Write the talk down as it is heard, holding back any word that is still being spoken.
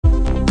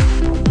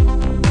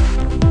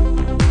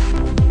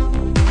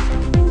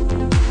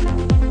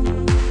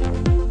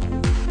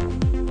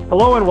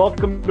Hello and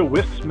welcome to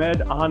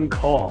WisMed On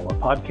Call, a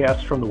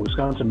podcast from the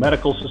Wisconsin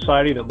Medical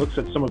Society that looks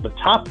at some of the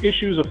top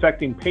issues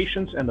affecting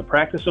patients and the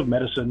practice of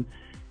medicine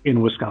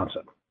in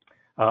Wisconsin.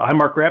 I'm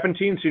Mark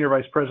Grapentine, Senior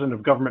Vice President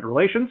of Government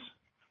Relations.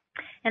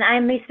 And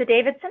I'm Lisa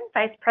Davidson,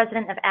 Vice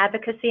President of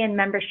Advocacy and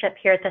Membership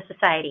here at the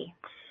Society.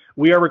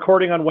 We are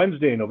recording on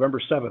Wednesday,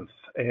 November 7th,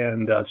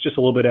 and it's just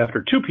a little bit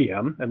after 2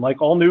 p.m. And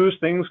like all news,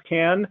 things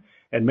can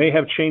and may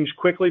have changed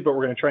quickly, but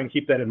we're going to try and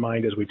keep that in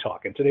mind as we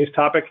talk. And today's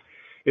topic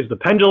is the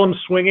pendulum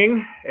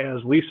swinging, as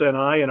Lisa and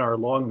I, in our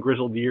long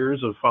grizzled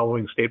years of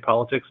following state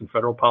politics and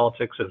federal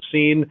politics, have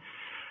seen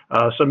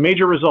some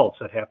major results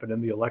that happened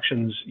in the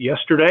elections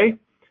yesterday.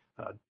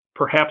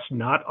 Perhaps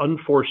not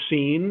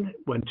unforeseen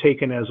when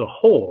taken as a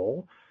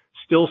whole,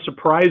 still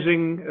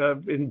surprising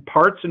in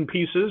parts and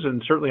pieces,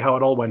 and certainly how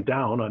it all went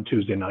down on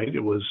Tuesday night.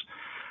 It was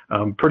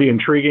pretty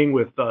intriguing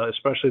with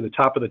especially the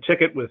top of the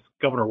ticket with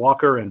Governor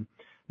Walker and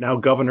now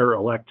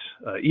Governor-elect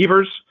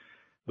Evers.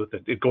 With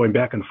it going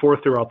back and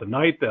forth throughout the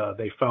night,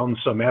 they found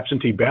some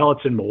absentee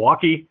ballots in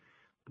Milwaukee.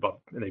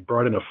 And they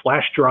brought in a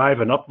flash drive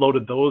and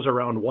uploaded those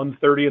around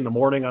 1:30 in the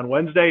morning on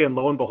Wednesday, and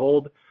lo and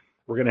behold,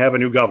 we're going to have a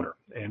new governor.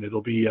 And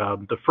it'll be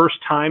the first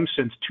time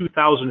since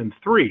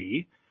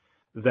 2003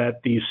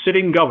 that the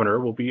sitting governor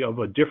will be of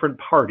a different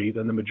party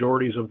than the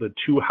majorities of the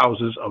two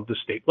houses of the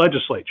state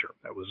legislature.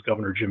 That was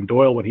Governor Jim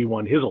Doyle when he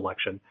won his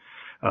election,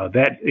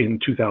 that in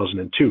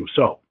 2002.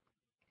 So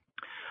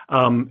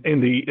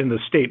in the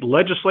state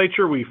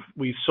legislature,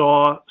 we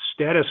saw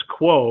status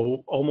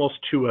quo almost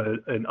to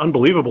an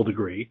unbelievable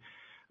degree.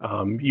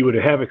 You would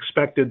have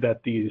expected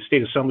that the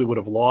state assembly would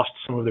have lost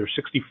some of their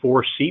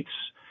 64 seats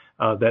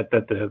that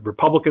the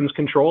Republicans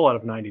control out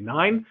of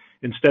 99.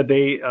 Instead,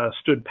 they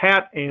stood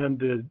pat, and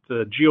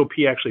the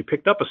GOP actually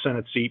picked up a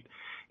Senate seat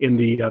in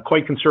the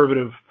quite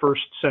conservative 1st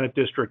Senate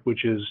District,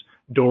 which is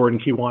Door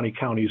and Kewaunee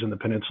counties in the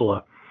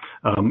peninsula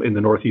in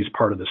the northeast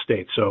part of the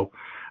state. So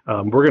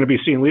we're going to be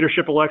seeing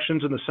leadership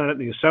elections in the Senate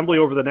and the Assembly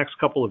over the next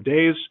couple of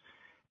days.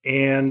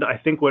 And I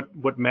think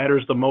what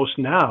matters the most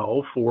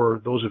now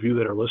for those of you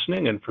that are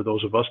listening and for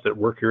those of us that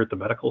work here at the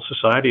Medical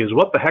Society is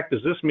what the heck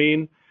does this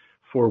mean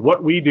for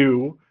what we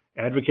do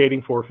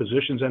advocating for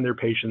physicians and their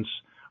patients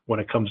when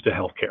it comes to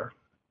healthcare.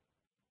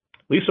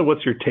 Lisa,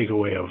 what's your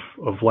takeaway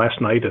of last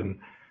night and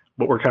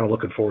what we're kind of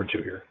looking forward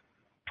to here?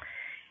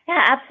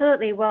 Yeah,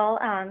 absolutely. Well,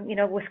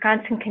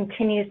 Wisconsin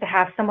continues to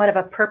have somewhat of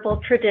a purple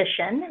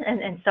tradition,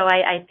 and so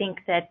I think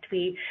that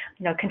we,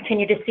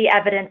 continue to see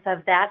evidence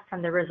of that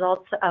from the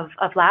results of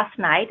last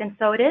night, and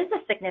so it is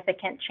a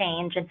significant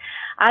change, and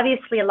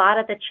obviously a lot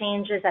of the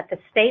changes at the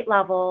state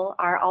level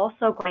are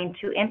also going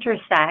to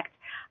intersect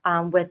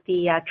with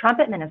the Trump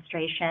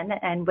administration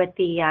and with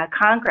the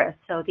Congress.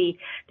 So the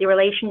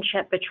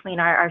relationship between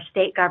our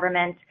state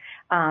government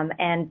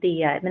and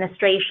the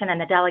administration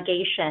and the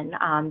delegation,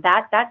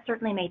 that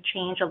certainly may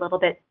change a little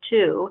bit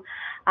too.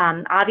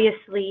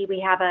 Obviously, we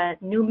have a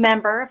new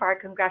member of our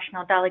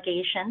congressional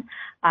delegation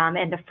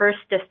in the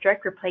 1st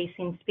District,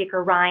 replacing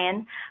Speaker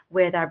Ryan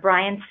with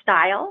Brian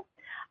Stile.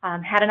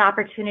 Had an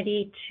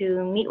opportunity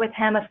to meet with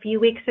him a few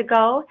weeks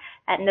ago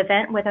at an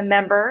event with a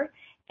member,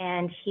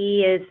 and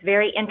he is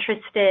very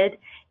interested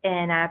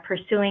in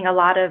pursuing a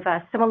lot of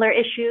similar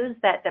issues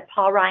that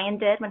Paul Ryan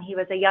did when he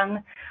was a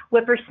young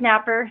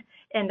whippersnapper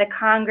in the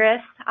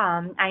Congress.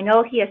 I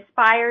know he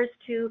aspires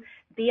to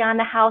be on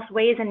the House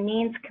Ways and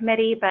Means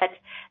Committee, but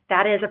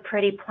that is a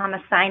pretty plum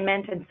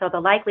assignment, and so the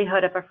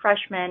likelihood of a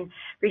freshman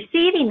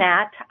receiving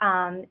that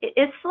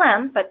is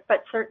slim, but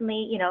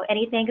certainly,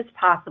 anything is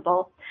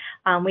possible,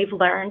 we've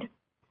learned.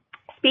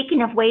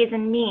 Speaking of Ways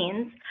and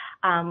Means,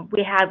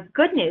 we have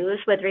good news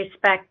with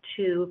respect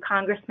to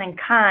Congressman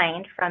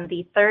Kind from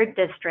the 3rd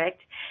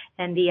District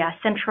in the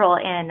central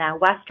and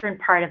western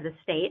part of the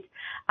state.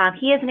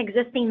 He is an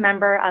existing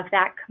member of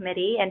that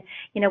committee, and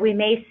we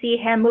may see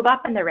him move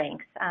up in the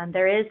ranks.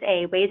 There is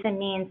a Ways and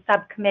Means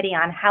subcommittee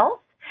on health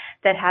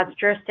that has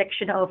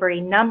jurisdiction over a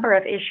number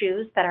of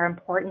issues that are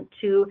important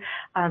to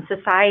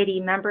society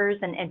members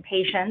and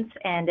patients.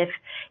 And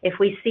if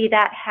we see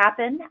that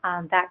happen,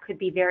 that could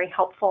be very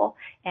helpful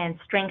and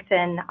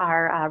strengthen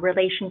our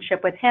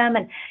relationship with him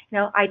and,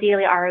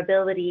 ideally our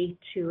ability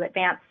to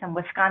advance some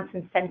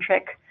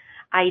Wisconsin-centric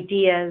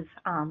ideas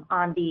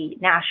on the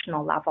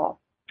national level.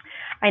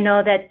 I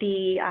know that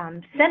the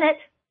Senate,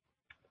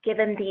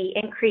 given the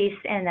increase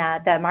in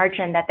the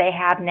margin that they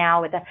have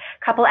now with a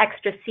couple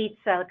extra seats,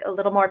 a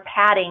little more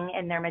padding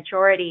in their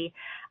majority,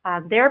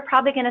 they're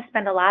probably going to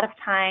spend a lot of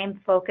time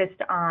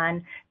focused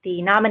on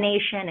the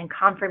nomination and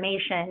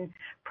confirmation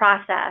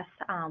process.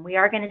 We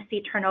are going to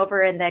see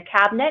turnover in the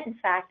cabinet. In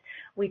fact,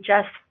 we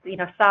just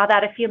saw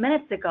that a few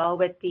minutes ago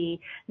with the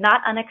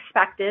not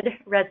unexpected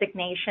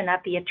resignation of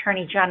the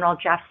Attorney General,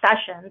 Jeff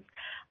Sessions.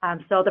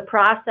 So the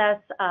process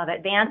of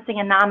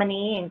advancing a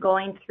nominee and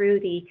going through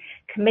the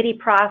committee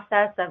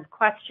process of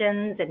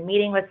questions and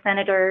meeting with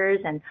senators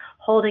and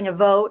holding a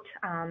vote,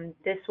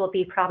 this will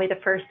be probably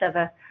the first of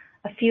a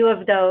a few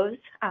of those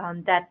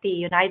that the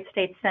United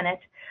States Senate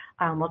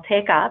will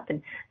take up.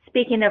 And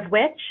speaking of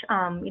which,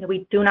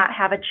 we do not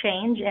have a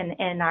change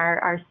in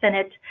our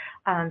Senate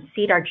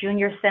seat. Our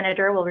junior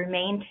senator will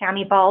remain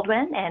Tammy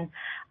Baldwin, and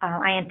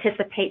I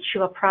anticipate she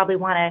will probably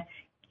want to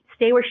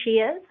stay where she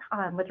is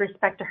with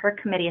respect to her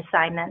committee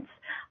assignments.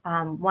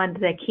 One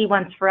of the key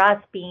ones for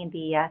us being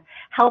the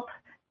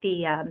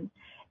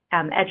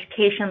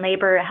Education,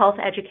 Labor, Health,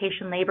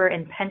 Education, Labor,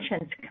 and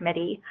Pensions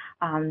Committee.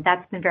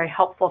 That's been very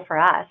helpful for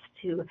us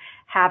to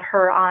have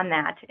her on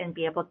that and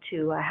be able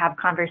to have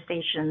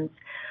conversations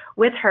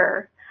with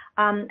her.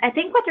 I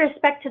think with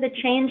respect to the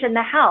change in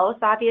the House,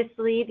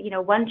 obviously,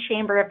 one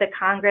chamber of the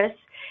Congress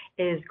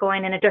is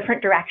going in a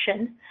different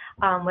direction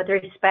with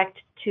respect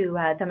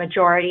to the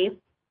majority.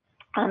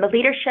 The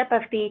leadership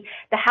of the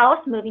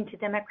House moving to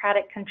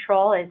Democratic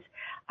control is,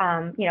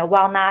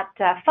 while not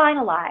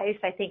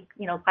finalized, I think,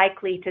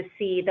 likely to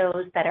see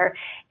those that are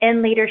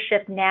in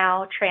leadership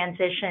now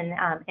transition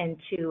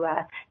into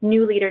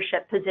new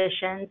leadership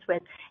positions,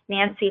 with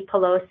Nancy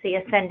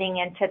Pelosi ascending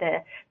into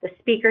the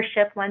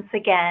speakership once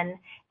again,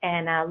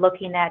 and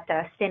looking at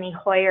Steny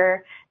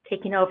Hoyer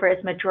taking over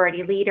as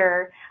majority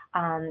leader,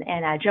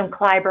 and Jim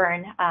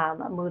Clyburn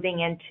moving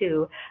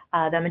into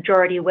the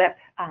majority whip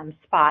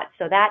spot.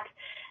 So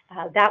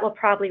that will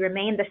probably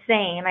remain the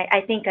same.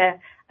 I think a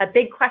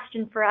big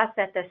question for us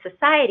at the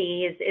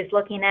society is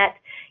looking at,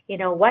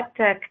 what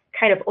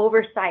kind of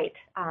oversight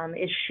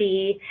is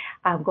she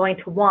going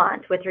to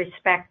want with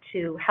respect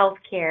to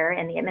healthcare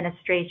and the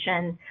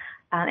administration.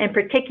 In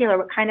particular,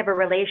 what kind of a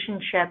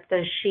relationship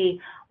does she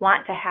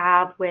want to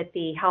have with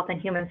the Health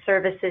and Human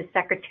Services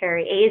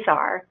Secretary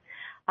Azar?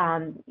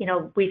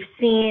 We've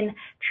seen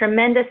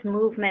tremendous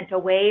movement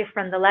away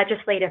from the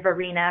legislative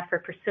arena for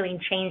pursuing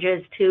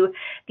changes to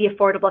the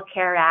Affordable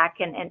Care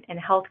Act and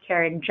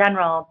healthcare in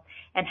general,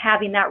 and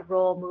having that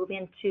role move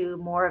into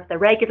more of the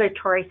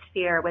regulatory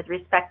sphere with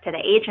respect to the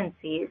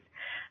agencies.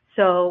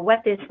 So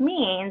what this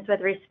means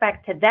with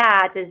respect to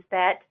that is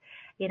that,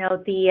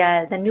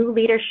 the new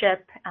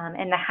leadership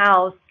in the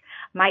House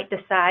might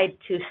decide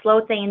to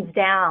slow things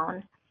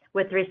down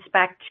with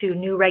respect to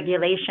new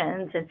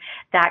regulations, and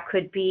that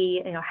could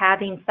be,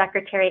 having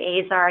Secretary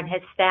Azar and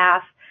his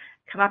staff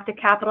come up to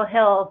Capitol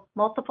Hill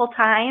multiple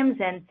times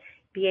and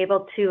be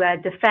able to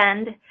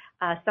defend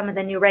some of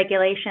the new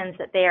regulations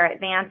that they are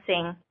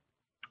advancing.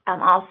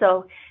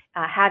 Also,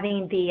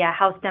 having the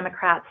House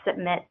Democrats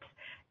submit,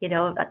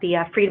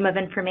 the Freedom of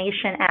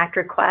Information Act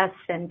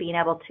requests and being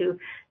able to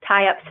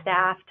tie up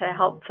staff to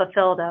help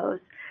fulfill those.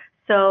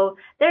 So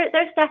there's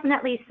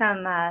definitely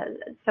some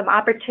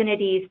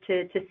opportunities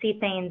to see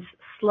things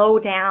slow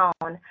down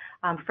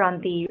from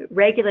the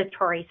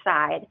regulatory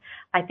side.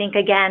 I think,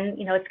 again,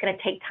 it's going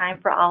to take time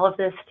for all of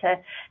this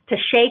to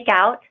shake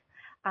out.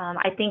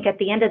 I think at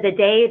the end of the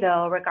day,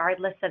 though,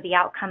 regardless of the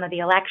outcome of the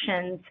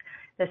elections,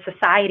 the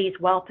society is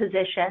well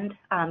positioned,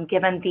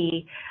 given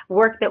the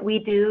work that we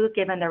do,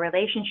 given the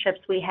relationships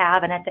we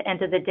have, and at the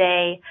end of the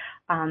day,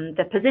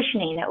 the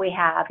positioning that we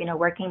have,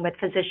 working with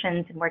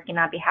physicians and working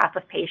on behalf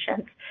of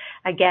patients,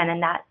 again, in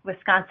that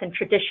Wisconsin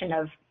tradition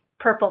of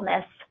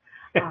purpleness.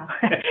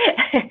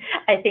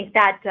 I think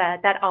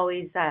that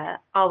always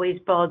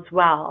bodes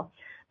well.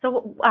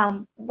 So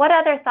what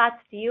other thoughts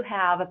do you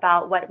have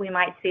about what we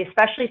might see,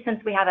 especially since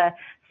we have a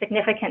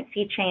significant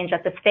sea change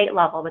at the state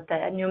level with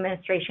the new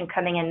administration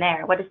coming in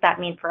there? What does that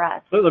mean for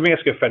us? Let me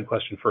ask you a Fed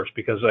question first,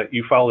 because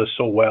you follow this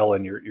so well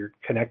and you're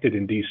connected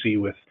in D.C.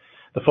 with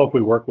the folk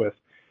we work with.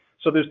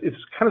 So it's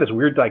kind of this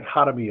weird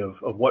dichotomy of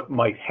what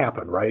might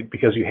happen, right?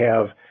 Because you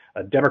have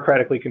a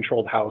democratically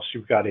controlled House,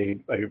 you've got a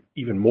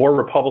even more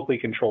Republically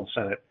controlled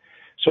Senate.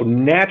 So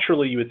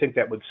naturally, you would think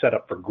that would set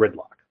up for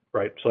gridlock,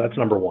 right? So that's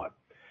number one.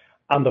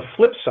 On the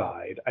flip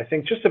side, I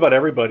think just about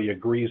everybody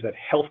agrees that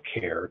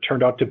healthcare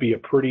turned out to be a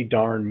pretty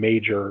darn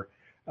major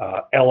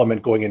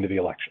element going into the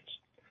elections.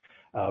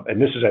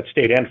 And this is at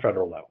state and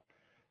federal level.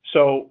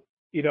 So,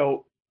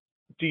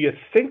 do you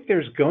think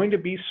there's going to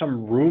be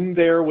some room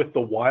there with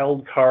the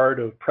wild card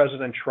of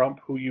President Trump,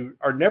 who you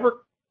are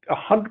never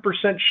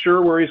 100%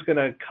 sure where he's going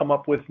to come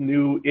up with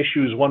new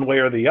issues one way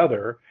or the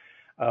other?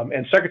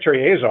 And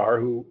Secretary Azar,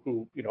 who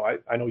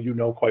I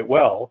know quite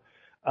well,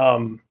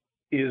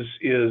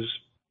 is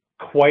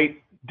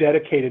quite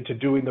dedicated to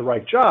doing the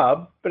right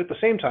job, but at the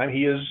same time,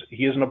 he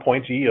is an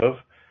appointee of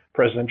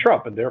President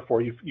Trump, and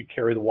therefore you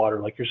carry the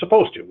water like you're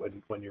supposed to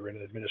when you're in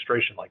an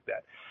administration like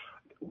that.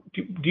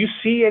 Do you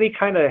see any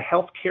kind of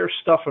healthcare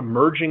stuff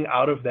emerging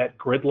out of that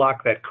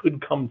gridlock that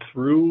could come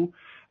through?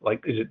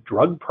 Like, is it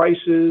drug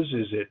prices?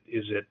 Is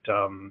it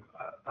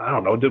I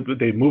don't know, did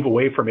they move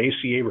away from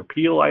ACA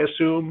repeal, I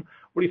assume?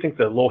 What do you think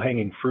the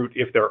low-hanging fruit,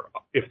 if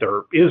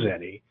there is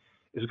any,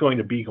 is going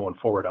to be going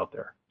forward out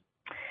there?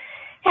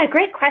 Yeah,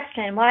 great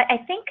question. Well, I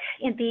think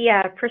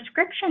the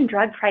prescription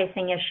drug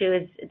pricing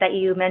issue that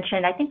you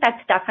mentioned, I think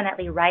that's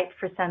definitely ripe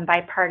for some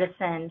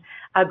bipartisan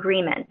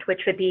agreement,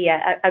 which would be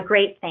a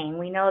great thing.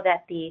 We know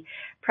that the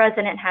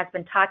president has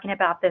been talking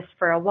about this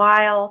for a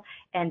while,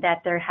 and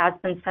that there has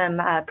been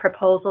some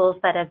proposals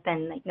that have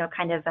been,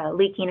 kind of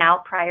leaking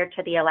out prior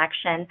to the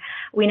election.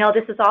 We know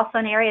this is also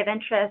an area of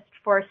interest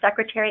for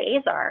Secretary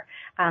Azar,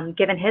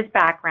 given his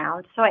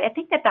background. So I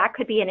think that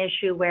could be an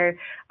issue where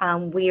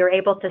we are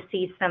able to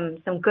see some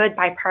good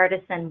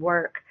bipartisan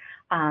work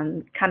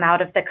come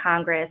out of the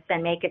Congress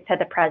and make it to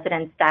the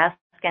president's desk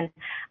and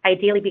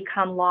ideally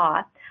become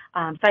law.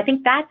 So I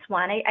think that's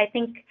one. I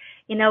think,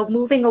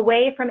 moving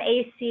away from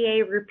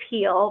ACA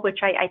repeal, which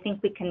I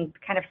think we can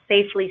kind of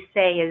safely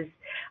say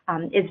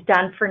is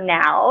done for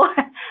now.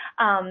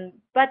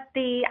 But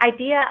the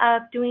idea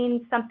of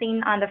doing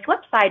something on the flip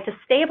side to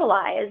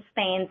stabilize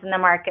things in the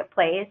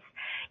marketplace,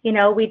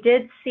 we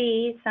did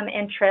see some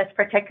interest,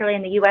 particularly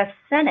in the U.S.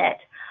 Senate,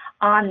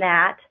 on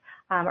that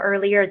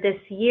earlier this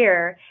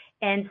year.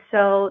 And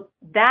so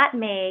that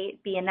may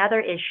be another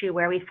issue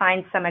where we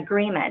find some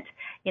agreement,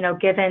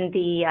 given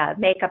the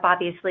makeup,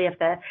 obviously, of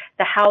the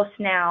House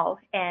now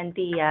and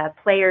the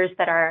players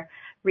that are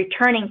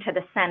returning to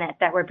the Senate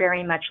that were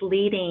very much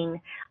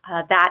leading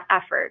that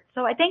effort.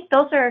 So I think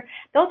those are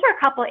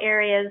a couple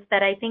areas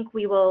that I think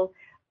we will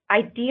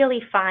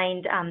ideally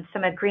find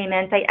some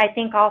agreement. I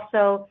think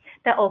also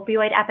the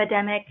opioid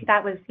epidemic,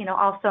 that was,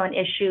 also an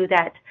issue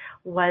that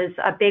was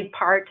a big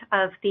part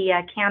of the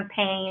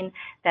campaign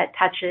that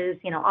touches,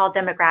 all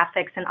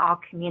demographics and all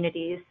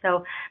communities.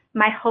 So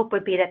my hope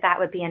would be that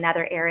would be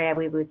another area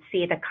we would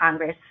see the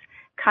Congress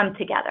come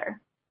together.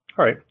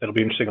 All right. It'll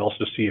be interesting also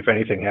to see if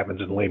anything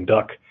happens in lame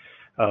duck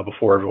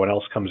before everyone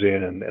else comes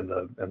in and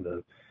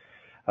the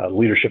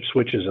leadership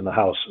switches in the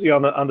House.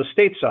 On the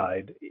state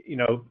side,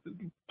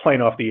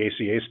 playing off the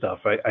ACA stuff,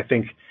 I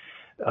think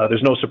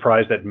there's no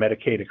surprise that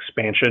Medicaid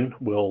expansion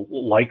will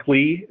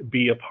likely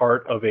be a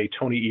part of a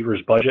Tony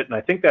Evers budget, and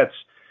I think that's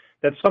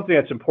something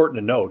that's important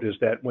to note, is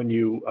that when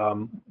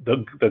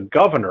the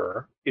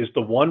governor is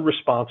the one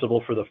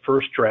responsible for the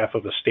first draft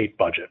of the state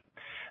budget,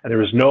 and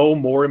there is no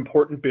more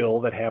important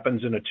bill that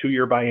happens in a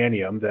 2-year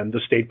biennium than the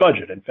state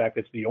budget. In fact,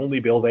 it's the only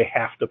bill they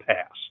have to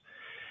pass.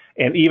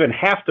 And even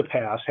have to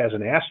pass has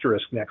an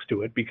asterisk next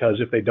to it, because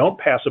if they don't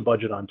pass a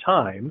budget on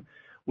time,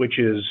 which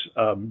is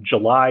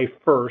July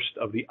 1st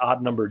of the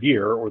odd numbered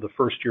year, or the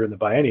first year in the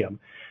biennium,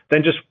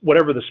 then just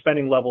whatever the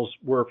spending levels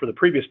were for the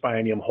previous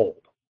biennium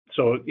hold.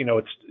 So,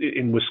 it's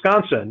in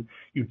Wisconsin,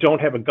 you don't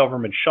have a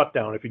government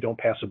shutdown if you don't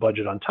pass a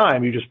budget on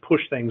time. You just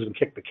push things and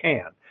kick the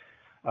can.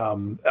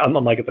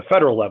 Unlike at the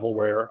federal level,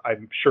 where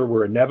I'm sure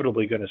we're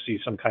inevitably going to see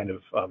some kind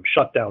of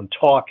shutdown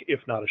talk, if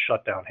not a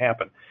shutdown,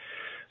 happen.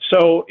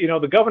 So,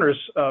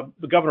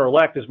 the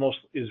governor-elect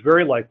is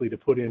very likely to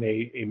put in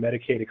a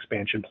Medicaid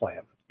expansion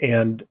plan.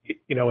 And,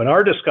 in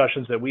our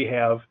discussions that we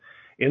have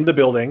in the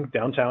building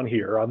downtown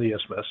here on the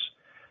Isthmus,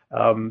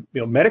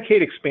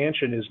 Medicaid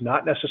expansion is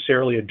not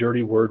necessarily a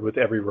dirty word with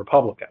every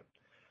Republican.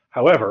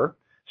 However,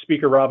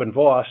 Speaker Robin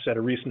Vos at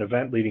a recent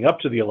event leading up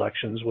to the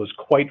elections was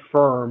quite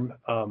firm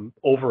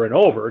over and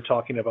over,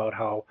 talking about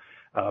how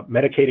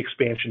Medicaid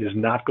expansion is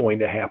not going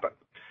to happen.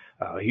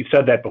 He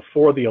said that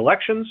before the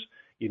elections.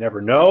 You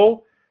never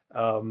know.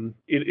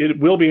 It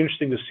will be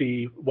interesting to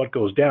see what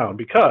goes down,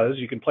 because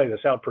you can play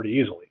this out pretty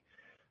easily.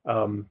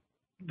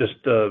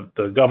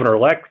 The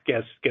governor-elect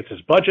gets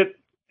his budget,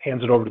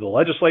 hands it over to the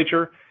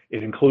legislature.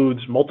 It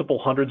includes multiple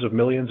hundreds of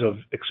millions of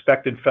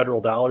expected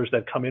federal dollars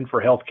that come in for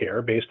health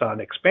care based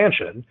on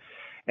expansion.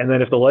 And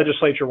then if the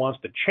legislature wants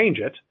to change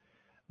it,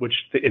 which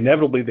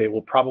inevitably they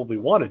will probably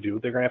want to do,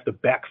 they're going to have to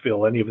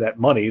backfill any of that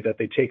money that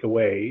they take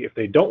away if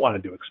they don't want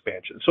to do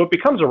expansion. So it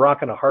becomes a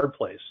rock and a hard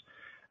place.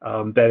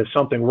 That is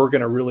something we're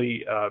going to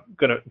really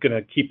going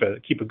to keep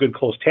a good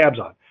close tabs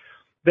on.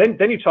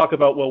 Then you talk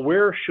about, well,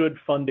 where should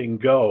funding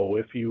go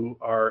if you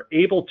are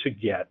able to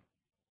get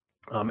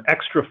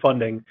extra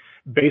funding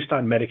based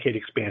on Medicaid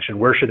expansion?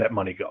 Where should that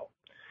money go,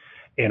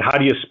 and how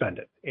do you spend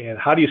it, and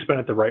how do you spend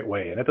it the right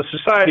way? And at the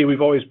Society,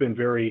 we've always been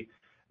very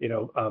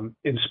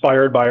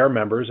inspired by our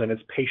members, and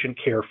it's patient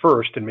care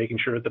first, and making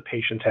sure that the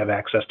patients have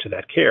access to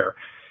that care.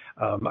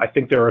 I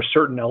think there are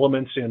certain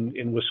elements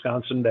in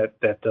Wisconsin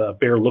that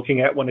bear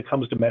looking at when it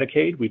comes to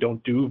Medicaid. We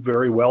don't do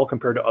very well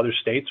compared to other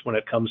states when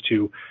it comes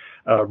to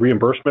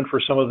reimbursement for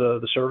some of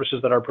the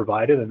services that are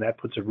provided, and that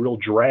puts a real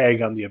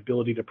drag on the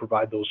ability to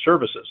provide those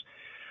services.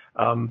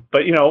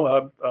 But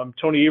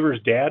Tony Evers'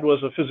 dad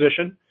was a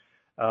physician.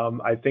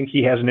 I think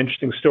he has an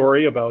interesting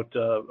story about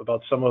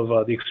some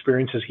of the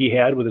experiences he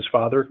had with his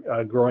father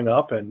growing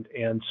up, and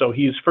so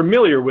he's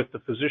familiar with the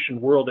physician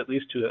world, at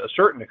least to a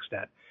certain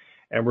extent.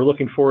 And we're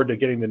looking forward to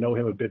getting to know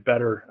him a bit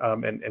better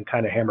and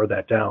kind of hammer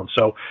that down.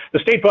 So the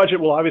state budget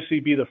will obviously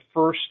be the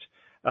first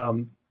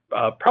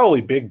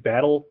probably big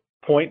battle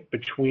point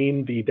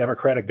between the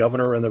Democratic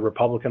governor and the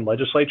Republican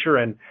legislature.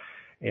 And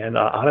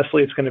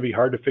honestly, it's going to be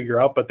hard to figure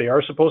out, but they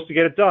are supposed to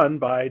get it done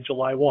by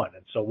July 1.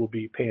 And so we'll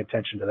be paying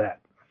attention to that.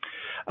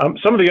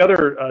 Some of the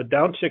other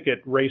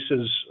down-ticket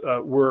races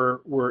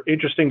were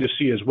interesting to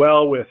see as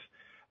well, with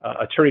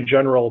Attorney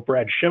General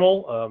Brad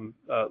Schimmel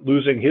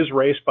losing his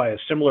race by a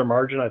similar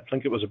margin. I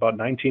think it was about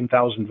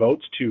 19,000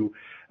 votes to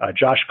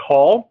Josh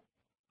Kaul,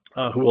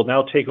 who will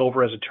now take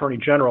over as Attorney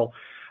General.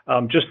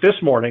 Just this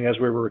morning, as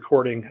we were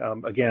recording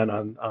again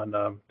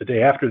on the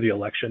day after the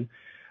election,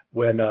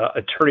 when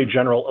Attorney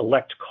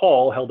General-elect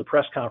Kaul held a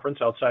press conference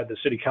outside the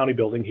City-County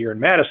building here in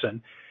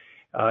Madison,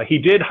 he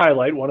did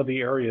highlight one of the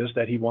areas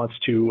that he wants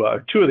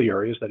to, two of the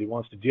areas that he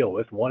wants to deal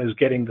with. One is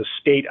getting the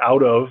state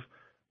out of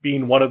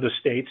being one of the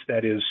states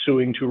that is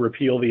suing to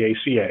repeal the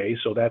ACA,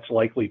 so that's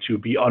likely to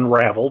be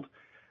unraveled,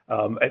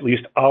 at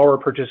least our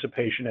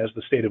participation as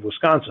the state of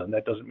Wisconsin.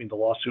 That doesn't mean the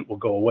lawsuit will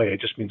go away, it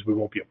just means we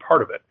won't be a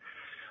part of it.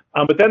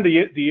 But then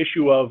the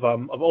issue of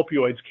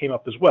opioids came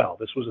up as well.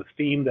 This was a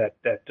theme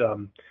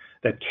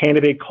that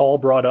candidate Kaul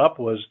brought up,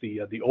 was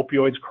the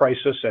opioids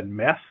crisis and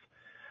meth.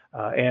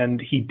 And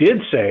he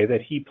did say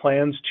that he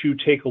plans to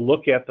take a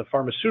look at the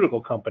pharmaceutical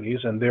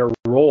companies and their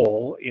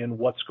role in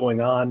what's going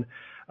on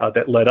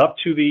that led up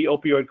to the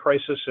opioid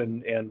crisis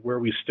and where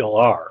we still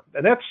are.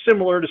 And that's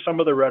similar to some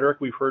of the rhetoric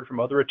we've heard from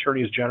other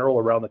attorneys general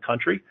around the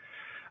country.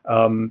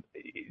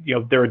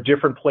 There are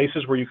different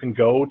places where you can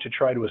go to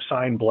try to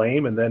assign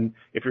blame, and then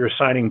if you're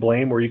assigning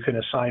blame, where you can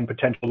assign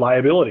potential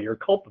liability or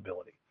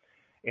culpability.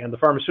 And the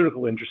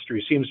pharmaceutical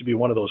industry seems to be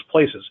one of those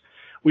places.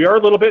 We are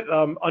a little bit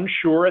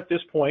unsure at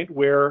this point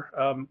where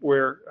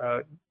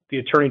the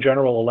Attorney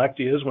General-elect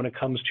is when it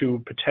comes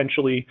to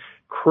potentially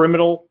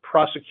criminal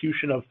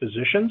prosecution of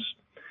physicians.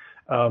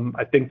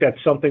 I think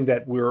that's something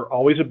that we're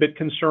always a bit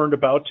concerned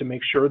about, to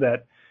make sure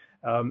that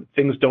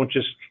things don't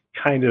just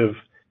kind of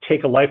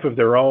take a life of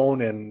their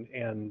own.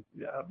 And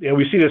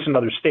we see this in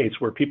other states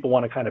where people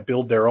want to kind of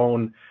build their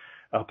own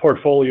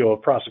portfolio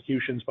of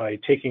prosecutions by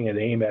taking an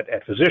aim at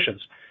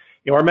physicians.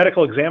 Our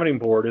medical examining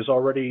board has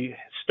already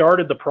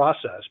started the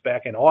process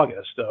back in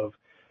August of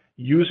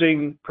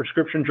using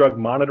prescription drug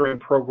monitoring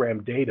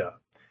program data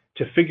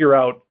to figure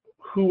out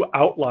who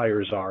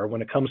outliers are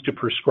when it comes to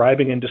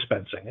prescribing and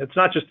dispensing. It's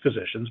not just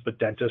physicians, but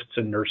dentists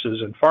and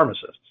nurses and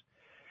pharmacists.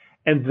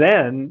 And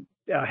then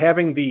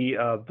having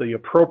the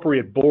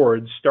appropriate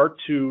boards start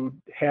to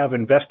have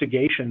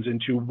investigations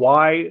into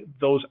why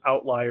those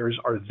outliers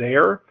are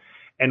there,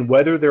 and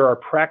whether there are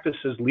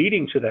practices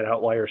leading to that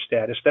outlier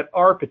status that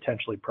are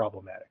potentially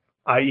problematic,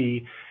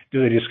 i.e., do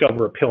they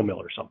discover a pill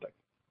mill or something?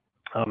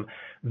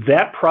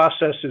 That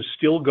process is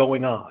still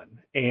going on,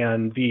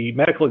 and the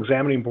medical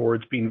examining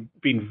boards being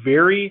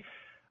very,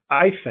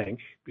 I think,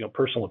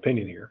 personal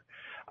opinion here,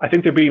 I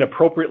think they're being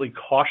appropriately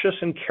cautious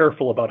and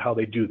careful about how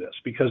they do this,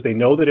 because they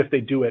know that if they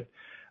do it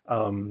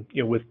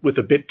with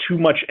a bit too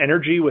much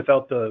energy,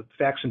 without the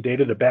facts and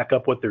data to back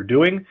up what they're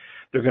doing,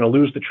 they're going to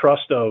lose the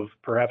trust of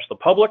perhaps the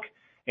public,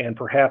 and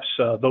perhaps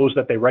those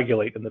that they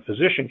regulate in the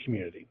physician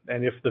community.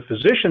 And if the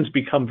physicians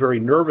become very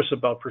nervous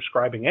about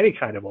prescribing any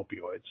kind of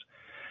opioids,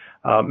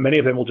 many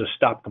of them will just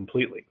stop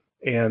completely.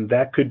 And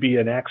that could be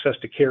an access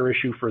to care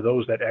issue for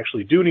those that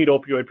actually do need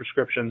opioid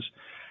prescriptions.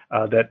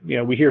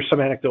 We hear some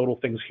anecdotal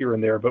things here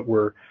and there, but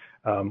we're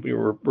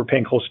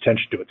paying close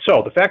attention to it.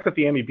 So the fact that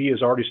the MEB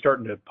is already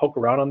starting to poke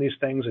around on these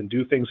things and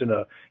do things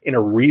in a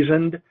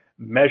reasoned,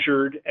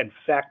 measured, and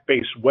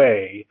fact-based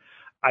way,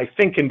 I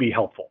think can be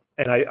helpful.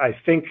 And I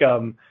think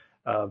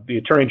the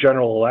Attorney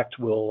General-elect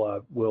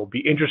will be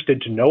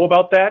interested to know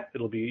about that.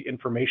 It'll be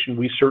information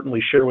we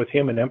certainly share with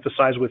him and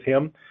emphasize with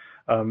him,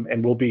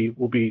 and we'll be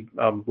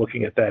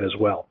looking at that as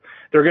well.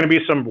 There are going to be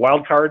some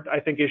wild card,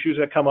 I think, issues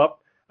that come up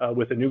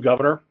with the new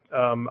governor.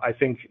 I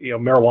think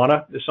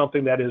marijuana is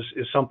something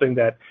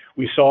that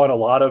we saw in a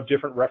lot of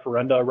different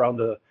referenda around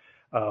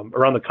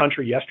the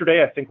country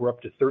yesterday. I think we're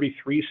up to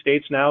 33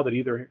 states now that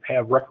either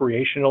have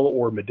recreational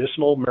or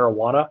medicinal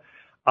marijuana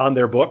on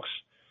their books.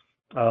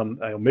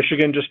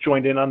 Michigan just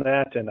joined in on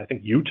that, and I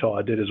think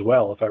Utah did as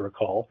well, if I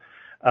recall.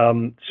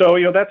 So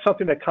that's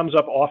something that comes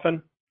up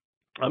often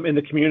in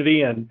the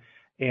community, and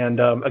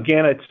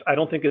again, I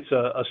don't think it's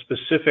a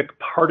specific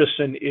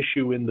partisan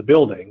issue in the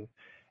building.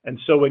 And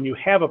so when you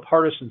have a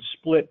partisan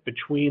split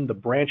between the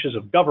branches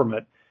of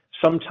government,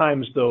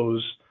 sometimes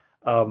those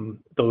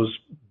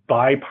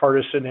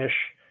bipartisan-ish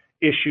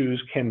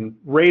issues can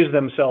raise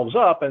themselves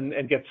up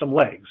and get some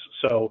legs.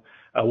 So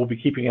we'll be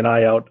keeping an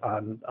eye out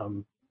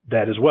on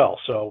that as well.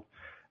 So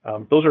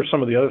those are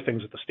some of the other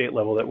things at the state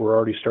level that we're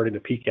already starting to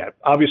peek at.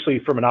 Obviously,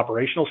 from an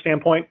operational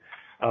standpoint,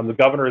 the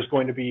governor is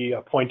going to be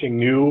appointing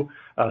new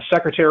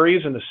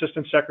secretaries and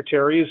assistant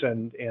secretaries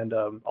and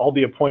all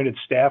the appointed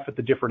staff at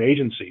the different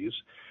agencies,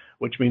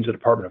 which means the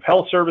Department of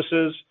Health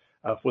Services,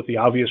 with the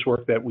obvious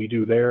work that we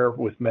do there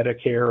with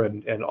Medicare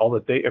and all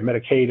that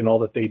Medicaid and all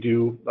that they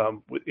do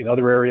in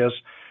other areas.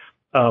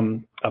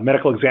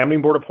 Medical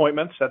examining board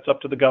appointments, that's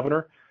up to the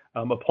governor.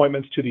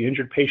 Appointments to the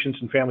Injured Patients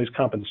and Families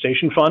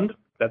Compensation Fund,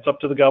 that's up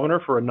to the governor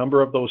for a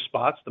number of those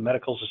spots. The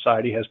Medical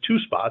Society has 2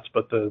 spots,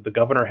 but the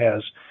governor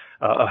has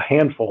a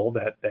handful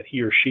that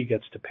he or she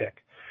gets to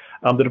pick.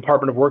 The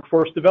Department of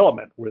Workforce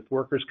Development, with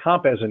workers'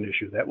 comp as an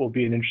issue, that will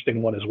be an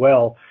interesting one as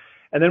well.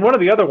 And then one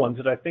of the other ones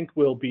that I think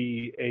will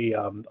be a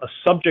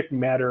subject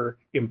matter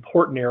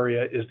important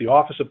area is the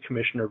Office of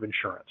Commissioner of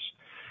Insurance.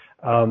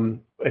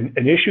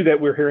 An issue that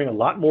we're hearing a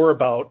lot more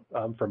about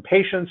from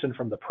patients and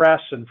from the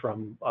press and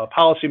from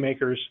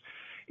policymakers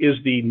is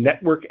the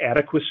network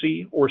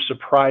adequacy or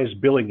surprise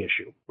billing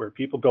issue, where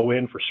people go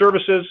in for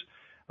services,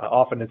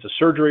 often it's a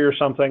surgery or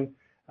something,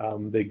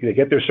 they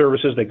get their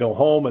services, they go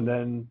home, and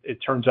then it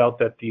turns out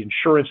that the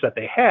insurance that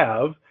they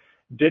have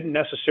didn't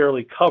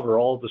necessarily cover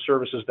all of the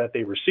services that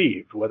they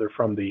received, whether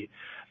from the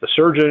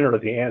surgeon or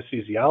the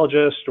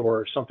anesthesiologist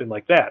or something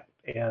like that.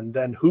 And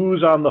then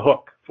who's on the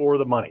hook for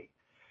the money?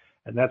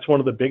 And that's one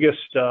of the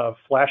biggest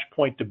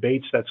flashpoint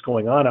debates that's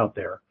going on out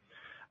there.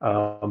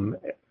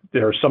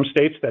 There are some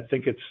states that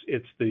think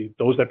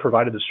those that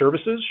provided the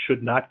services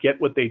should not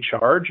get what they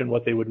charge and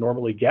what they would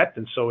normally get,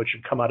 and so it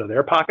should come out of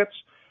their pockets.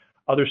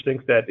 Others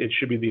think that it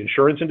should be the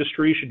insurance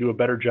industry should do a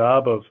better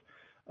job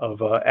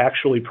of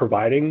actually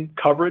providing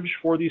coverage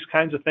for these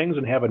kinds of things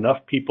and have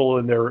enough people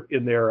in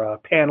their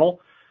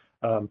panel,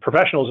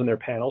 professionals in their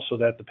panel, so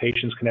that the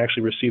patients can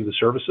actually receive the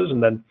services.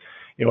 And then,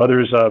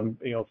 others,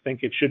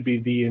 think it should be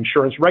the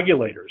insurance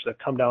regulators that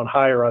come down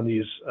higher on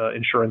these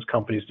insurance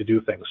companies to do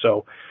things.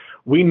 So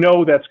we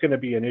know that's going to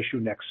be an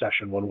issue next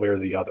session, one way or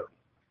the other.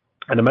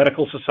 And the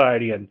medical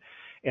society and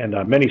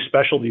many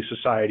specialty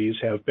societies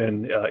have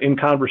been in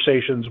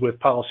conversations with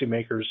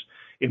policymakers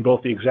in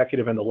both the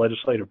executive and the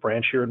legislative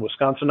branch here in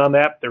Wisconsin on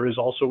that. There is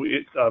also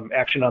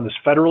action on this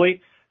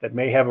federally that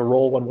may have a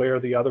role one way or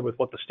the other with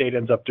what the state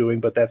ends up doing,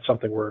 but that's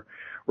something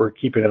we're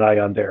keeping an eye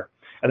on there.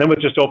 And then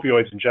with just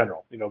opioids in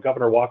general,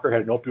 Governor Walker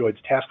had an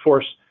opioids task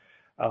force.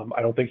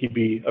 I don't think he'd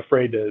be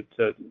afraid to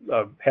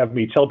have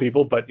me tell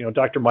people, but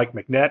Dr. Mike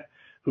McNett,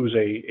 who's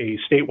a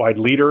statewide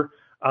leader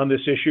on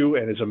this issue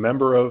and is a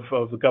member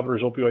of the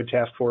governor's opioid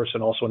task force,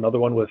 and also another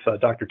one with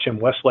Dr. Tim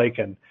Westlake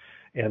and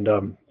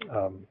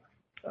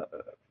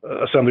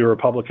Assembly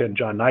Republican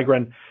John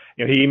Nygren.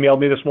 He emailed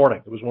me this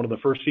morning. It was one of the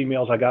first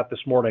emails I got this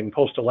morning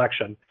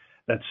post-election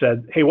that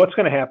said, hey, what's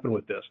going to happen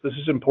with this? This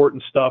is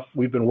important stuff.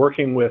 We've been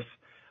working with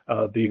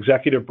the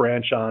executive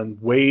branch on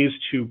ways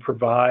to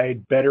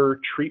provide better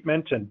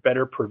treatment and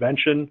better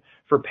prevention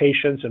for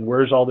patients, and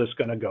where's all this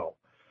going to go?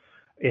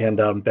 And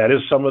that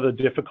is some of the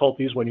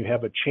difficulties when you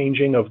have a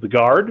changing of the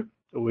guard,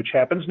 which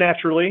happens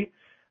naturally.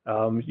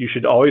 You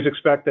should always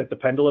expect that the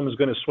pendulum is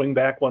going to swing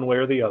back one way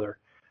or the other.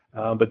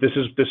 But this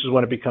is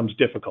when it becomes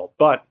difficult.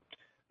 But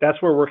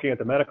that's where working at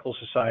the medical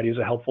society is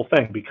a helpful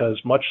thing, because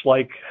much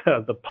like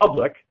the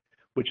public,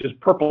 which is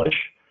purplish,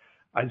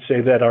 I'd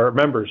say that our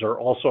members are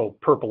also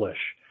purplish.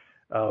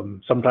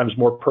 Sometimes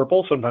more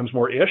purple, sometimes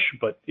more ish,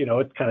 but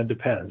it kind of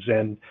depends.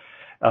 And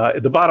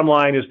the bottom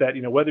line is that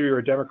whether you're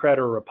a Democrat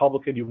or a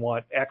Republican, you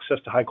want access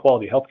to high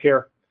quality health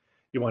care,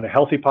 you want a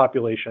healthy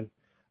population,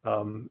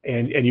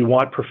 and you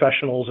want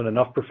professionals and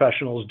enough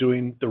professionals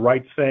doing the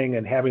right thing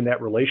and having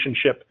that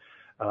relationship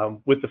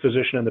with the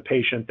physician and the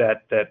patient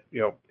that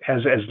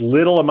has as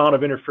little amount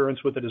of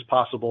interference with it as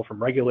possible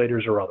from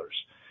regulators or others.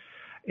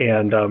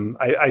 And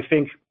I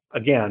think,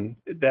 again,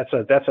 that's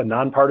a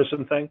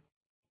nonpartisan thing,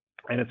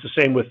 and it's the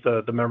same with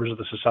the members of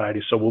the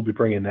society. So we'll be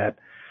bringing that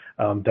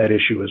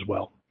issue as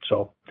well.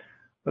 So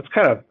that's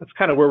kind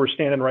of where we're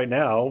standing right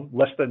now,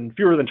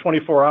 fewer than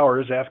 24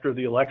 hours after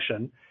the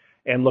election,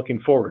 and looking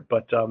forward.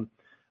 But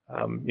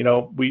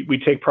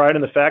we take pride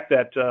in the fact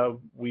that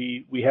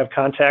we have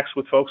contacts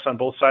with folks on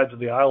both sides of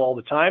the aisle all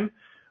the time.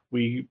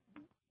 We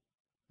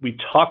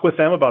talk with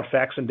them about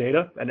facts and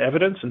data and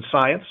evidence and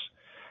science,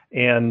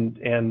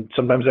 and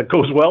sometimes that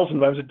goes well,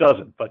 sometimes it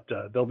doesn't. But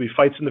there'll be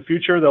fights in the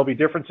future. There'll be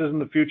differences in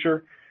the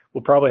future.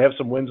 We'll probably have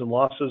some wins and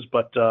losses,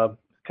 but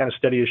kind of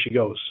steady as she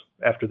goes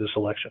after this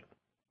election.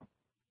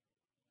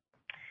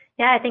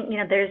 Yeah, I think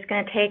there's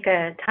going to take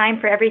a time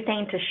for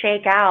everything to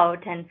shake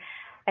out, and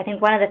I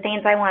think one of the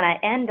things I want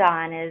to end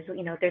on is,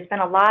 there's been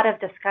a lot of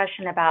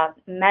discussion about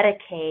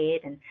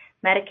Medicaid and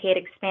Medicaid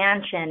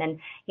expansion, and,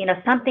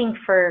 something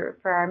for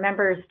our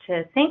members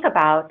to think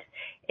about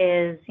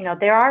is,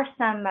 there are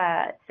some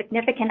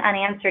significant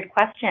unanswered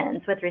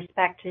questions with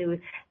respect to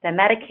the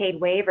Medicaid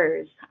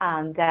waivers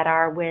that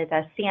are with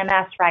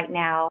CMS right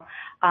now,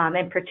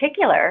 in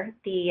particular,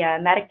 the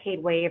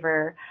Medicaid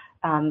waiver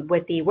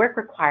with the work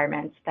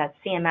requirements that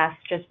CMS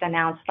just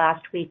announced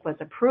last week was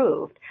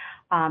approved.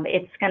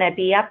 It's going to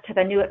be up to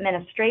the new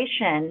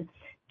administration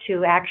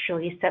to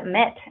actually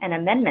submit an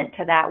amendment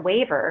to that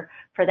waiver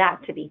for that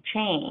to be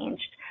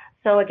changed.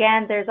 So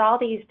again, there's all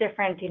these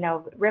different,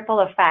 ripple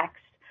effects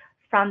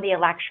from the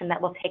election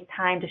that will take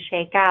time to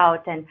shake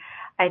out. And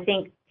I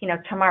think,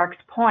 to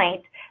Mark's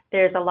point,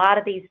 there's a lot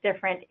of these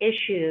different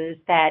issues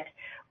that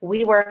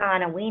we work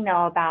on and we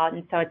know about.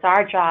 And so it's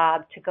our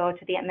job to go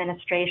to the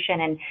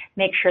administration and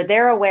make sure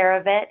they're aware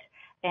of it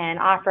and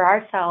offer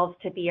ourselves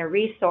to be a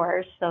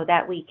resource so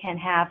that we can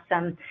have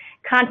some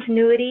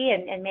continuity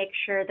and make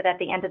sure that at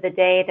the end of the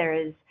day there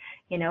is,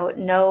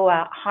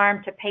 no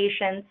harm to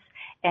patients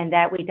and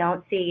that we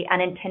don't see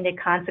unintended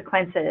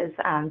consequences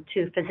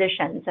to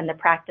physicians in the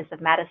practice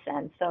of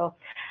medicine. So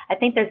I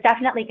think there's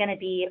definitely going to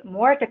be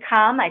more to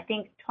come. I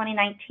think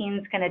 2019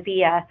 is going to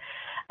be an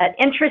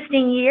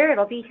interesting year.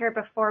 It'll be here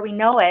before we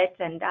know it,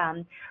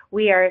 and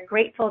we are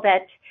grateful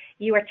that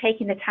you are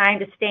taking the time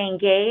to stay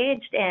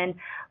engaged and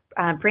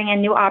bring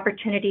in new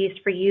opportunities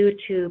for you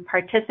to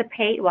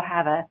participate. We'll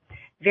have a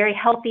very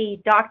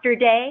healthy Doctor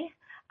Day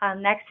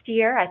next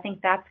year. I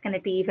think that's going to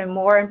be even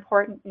more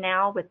important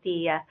now with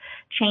the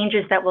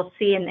changes that we'll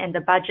see in the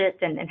budget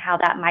and how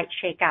that might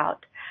shake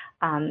out.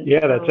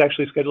 That's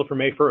actually scheduled for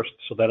May 1st.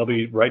 So that'll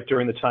be right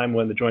during the time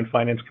when the Joint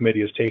Finance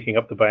Committee is taking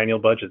up the biennial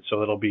budget.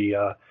 So it'll be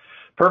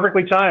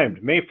perfectly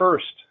timed. May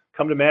 1st,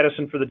 come to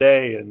Madison for the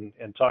day and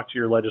talk to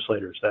your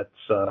legislators. That's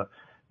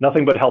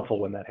nothing but helpful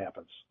when that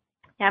happens.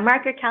 Yeah,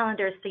 mark your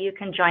calendars so you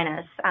can join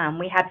us.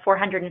 We had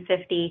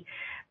 450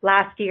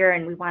 last year,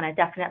 and we want to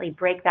definitely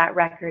break that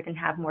record and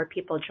have more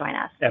people join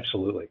us.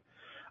 Absolutely.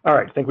 All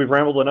right, think we've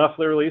rambled enough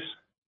there, Lisa?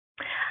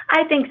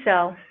 I think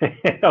so.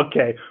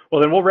 Okay, well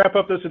then we'll wrap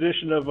up this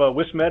edition of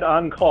WisMed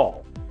On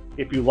Call.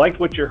 If you liked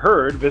what you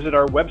heard, visit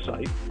our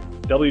website,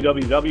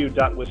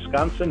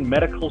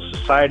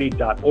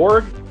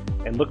 www.wisconsinmedicalsociety.org,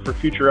 and look for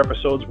future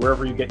episodes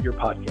wherever you get your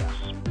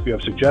podcasts. If you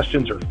have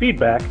suggestions or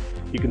feedback,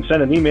 you can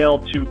send an email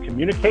to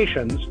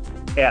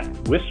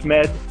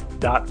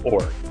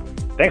communications@wismed.org.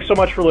 Thanks so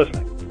much for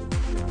listening.